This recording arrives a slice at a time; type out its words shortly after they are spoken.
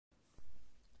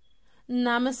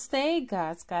Namaste,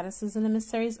 gods, goddesses, and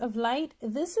emissaries of light.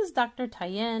 This is Dr.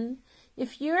 Tyen.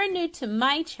 If you're new to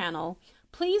my channel,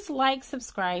 please like,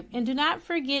 subscribe, and do not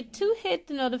forget to hit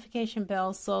the notification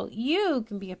bell so you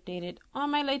can be updated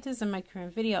on my latest and my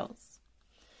current videos.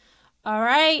 All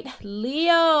right,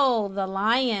 Leo, the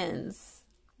Lions.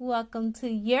 Welcome to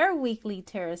your weekly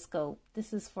TarotScope.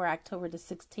 This is for October the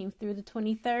 16th through the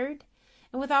 23rd.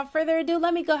 And without further ado,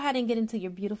 let me go ahead and get into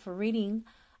your beautiful reading.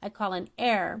 I call in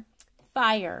air,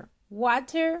 fire,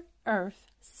 water,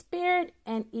 earth, spirit,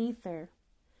 and ether.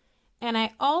 And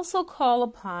I also call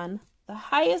upon the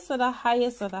highest of the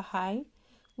highest of the high,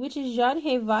 which is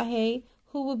Jophiel,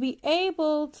 who will be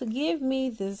able to give me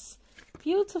this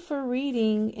beautiful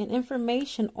reading and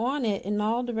information on it in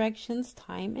all directions,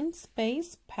 time and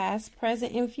space, past,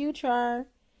 present, and future.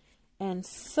 And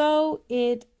so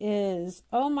it is.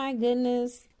 Oh my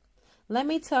goodness. Let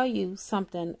me tell you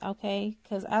something, okay?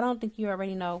 Because I don't think you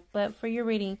already know. But for your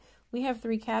reading, we have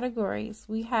 3 categories.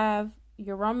 We have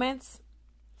your romance,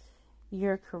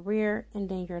 your career, and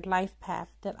then your life path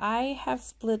that I have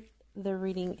split the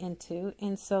reading into.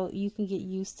 And so you can get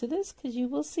used to this because you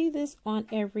will see this on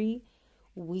every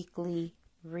weekly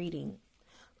reading.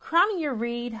 Crowning your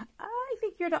read, I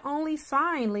think you're the only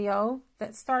sign, Leo,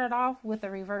 that started off with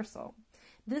a reversal.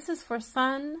 This is for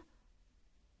Sun,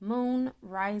 Moon,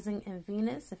 Rising, and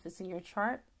Venus, if it's in your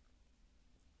chart.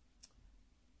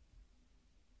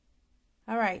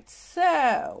 All right,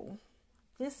 so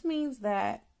this means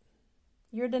that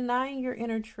you're denying your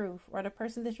inner truth, or the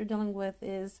person that you're dealing with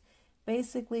is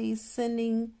basically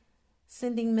sending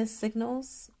missed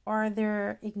signals, or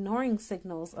they're ignoring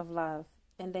signals of love,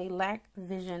 and they lack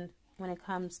vision when it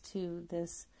comes to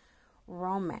this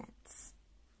romance.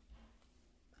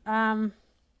 I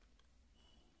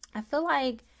feel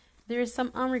like there's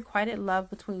some unrequited love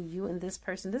between you and this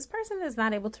person. This person is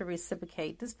not able to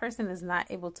reciprocate. This person is not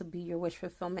able to be your wish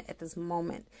fulfillment at this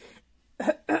moment.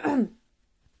 I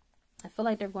feel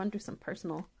like they're going through some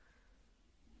personal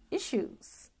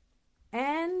issues.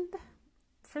 And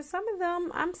for some of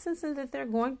them, I'm sensing that they're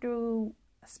going through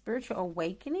a spiritual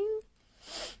awakening.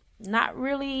 Not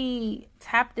really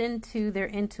tapped into their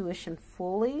intuition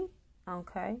fully.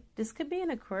 Okay. This could be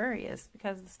an Aquarius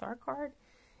because the star card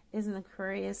is an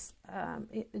Aquarius.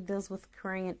 It deals with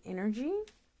Aquarian energy.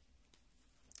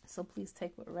 So please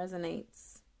take what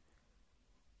resonates.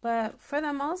 But for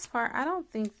the most part, I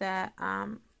don't think that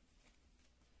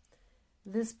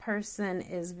this person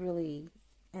is really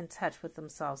in touch with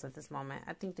themselves at this moment.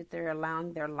 I think that they're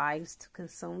allowing their lives to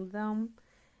consume them.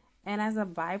 And as a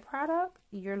byproduct,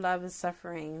 your love is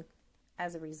suffering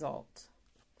as a result.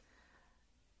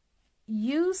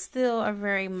 You still are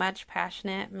very much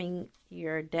passionate. I mean,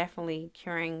 you're definitely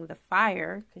carrying the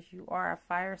fire because you are a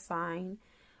fire sign.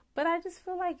 But I just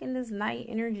feel like in this night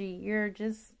energy, you're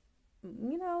just,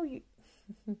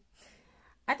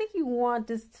 I think you want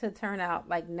this to turn out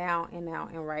like now and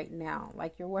right now.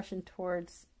 Like you're rushing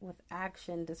towards with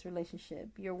action, this relationship.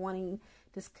 You're wanting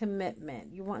this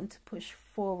commitment. You're wanting to push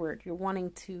forward. You're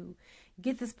wanting to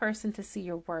get this person to see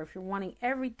your worth. You're wanting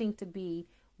everything to be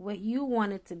what you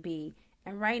want it to be.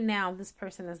 And right now, this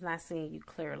person is not seeing you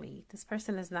clearly. This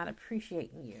person is not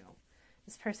appreciating you.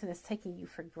 This person is taking you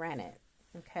for granted.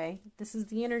 Okay? This is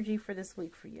the energy for this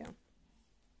week for you.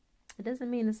 It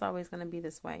doesn't mean it's always going to be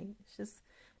this way. It's just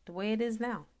the way it is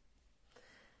now.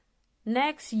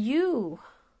 Next, you,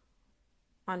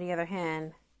 on the other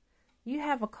hand, you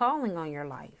have a calling on your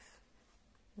life.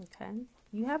 Okay?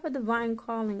 You have a divine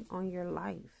calling on your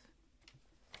life.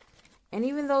 And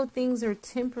even though things are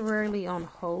temporarily on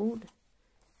hold,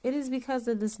 it is because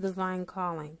of this divine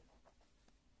calling.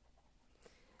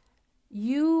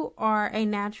 You are a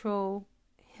natural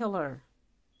healer.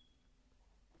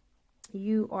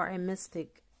 You are a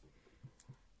mystic.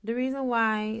 The reason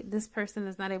why this person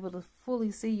is not able to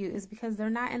fully see you is because they're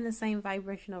not in the same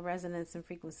vibrational resonance and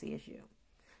frequency as you.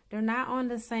 They're not on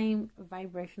the same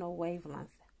vibrational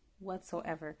wavelength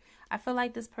whatsoever. I feel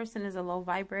like this person is a low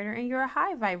vibrator and you're a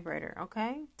high vibrator,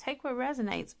 okay? Take what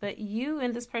resonates, but you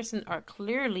and this person are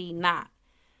clearly not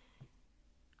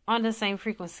on the same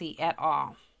frequency at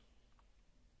all.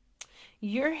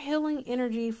 Your healing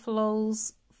energy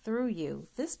flows through you.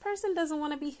 This person doesn't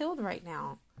want to be healed right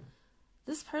now.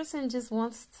 This person just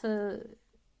wants to,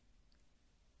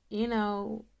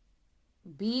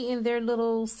 be in their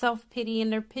little self-pity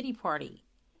and their pity party.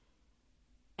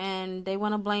 And they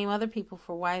want to blame other people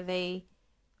for why they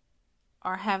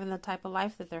are having the type of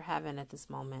life that they're having at this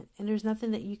moment. And there's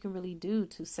nothing that you can really do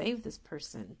to save this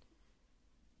person,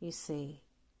 you see.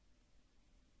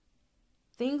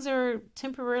 Things are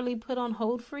temporarily put on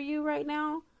hold for you right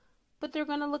now, but they're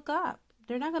going to look up.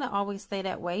 they're not going to always stay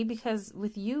that way, because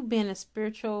with you being a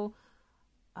spiritual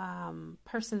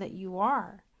person that you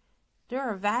are, there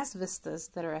are vast vistas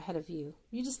that are ahead of you.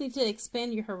 You just need to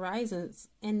expand your horizons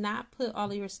and not put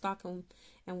all of your stock in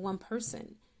one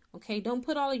person. Okay, don't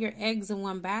put all of your eggs in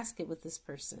one basket with this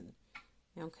person.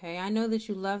 Okay, I know that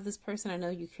you love this person. I know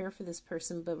you care for this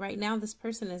person, but right now this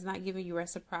person is not giving you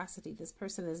reciprocity. This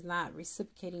person is not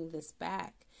reciprocating this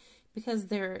back because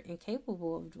they're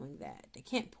incapable of doing that. They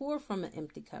can't pour from an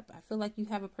empty cup. I feel like you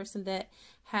have a person that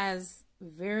has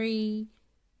very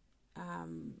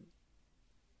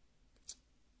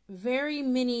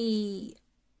many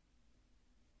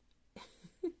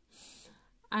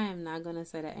I am not going to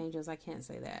say that, angels. I can't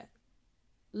say that.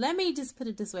 Let me just put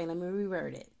it this way. Let me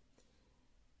reword it.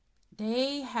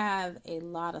 They have a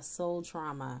lot of soul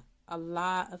trauma, a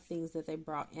lot of things that they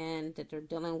brought in that they're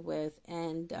dealing with,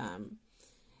 and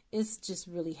it's just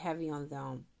really heavy on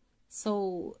them.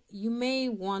 So you may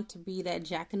want to be that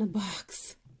jack in the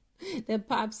box that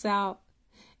pops out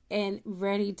and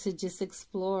ready to just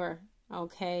explore,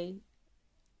 okay?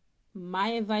 My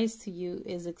advice to you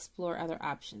is explore other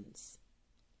options.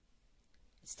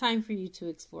 It's time for you to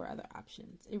explore other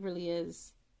options. It really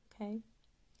is, okay?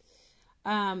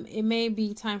 It may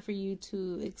be time for you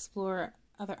to explore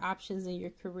other options in your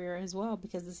career as well,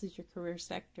 because this is your career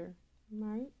sector,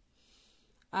 right?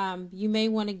 You may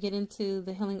want to get into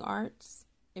the healing arts.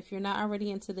 If you're not already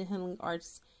into the healing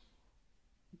arts,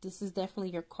 this is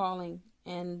definitely your calling,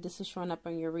 and this is showing up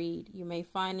on your read. You may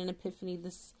find an epiphany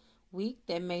this week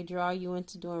that may draw you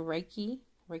into doing Reiki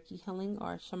healing,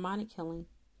 or shamanic healing,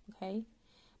 okay?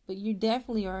 But you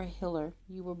definitely are a healer.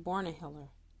 You were born a healer.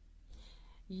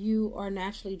 You are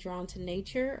naturally drawn to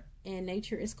nature, and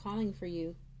nature is calling for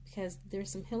you because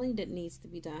there's some healing that needs to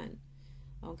be done.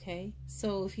 Okay,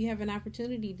 so if you have an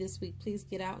opportunity this week, please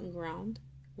get out and ground.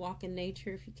 Walk in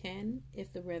nature if you can,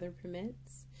 if the weather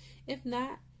permits. If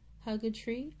not, hug a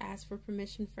tree, ask for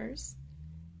permission first,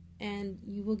 and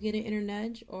you will get an inner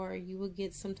nudge, or you will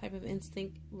get some type of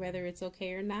instinct, whether it's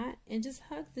okay or not, and just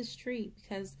hug this tree,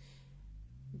 because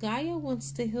Gaia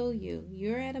wants to heal you.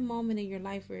 You're at a moment in your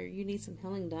life where you need some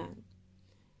healing done.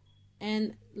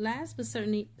 And last but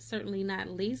certainly not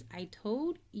least, I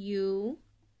told you,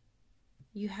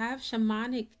 you have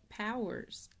shamanic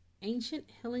powers. Ancient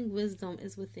healing wisdom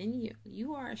is within you.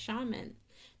 You are a shaman.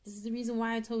 This is the reason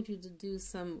why I told you to do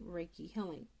some Reiki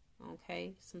healing,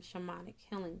 okay? Some shamanic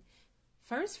healing.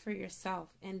 First for yourself,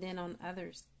 and then on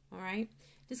others, all right?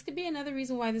 This could be another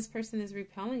reason why this person is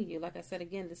repelling you. Like I said,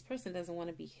 again, this person doesn't want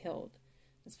to be healed.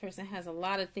 This person has a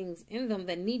lot of things in them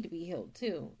that need to be healed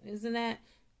too. Isn't that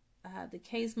the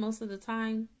case most of the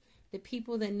time? The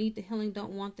people that need the healing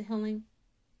don't want the healing,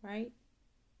 right?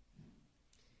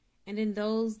 And then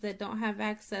those that don't have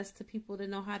access to people that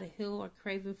know how to heal are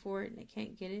craving for it and they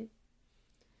can't get it.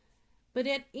 But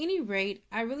at any rate,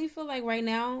 I really feel like right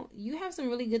now you have some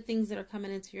really good things that are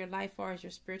coming into your life, as far as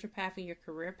your spiritual path and your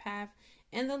career path.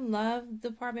 And the love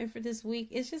department for this week,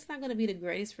 it's just not going to be the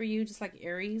greatest for you, just like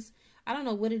Aries. I don't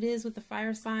know what it is with the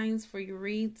fire signs for your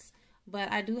reads,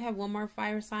 but I do have one more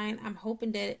fire sign. I'm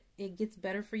hoping that it gets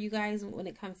better for you guys when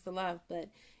it comes to love. But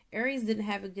Aries didn't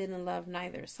have it good in love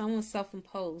neither. Someone's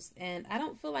self-imposed. And I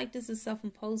don't feel like this is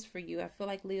self-imposed for you. I feel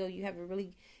like, Leo, you have a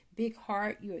really big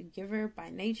heart. You're a giver by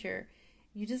nature.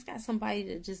 You just got somebody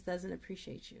that just doesn't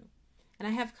appreciate you. And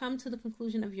I have come to the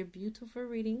conclusion of your beautiful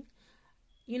reading.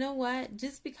 You know what?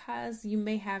 Just because you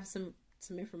may have some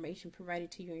information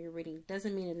provided to you in your reading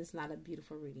doesn't mean that it's not a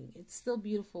beautiful reading. It's still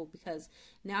beautiful because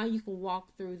now you can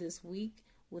walk through this week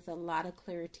with a lot of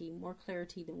clarity, more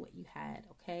clarity than what you had,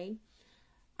 okay?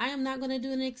 I am not going to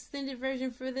do an extended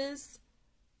version for this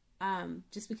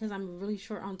just because I'm really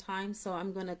short on time, so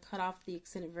I'm going to cut off the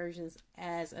extended versions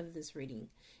as of this reading.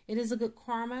 It is a good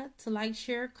karma to like,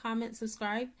 share, comment,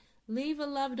 subscribe. Leave a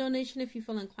love donation if you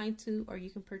feel inclined to, or you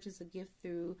can purchase a gift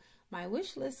through my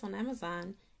wish list on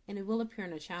Amazon, and it will appear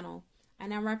on the channel. I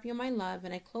now wrap you in my love,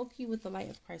 and I cloak you with the light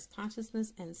of Christ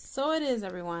consciousness, and so it is,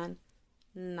 everyone.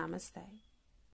 Namaste.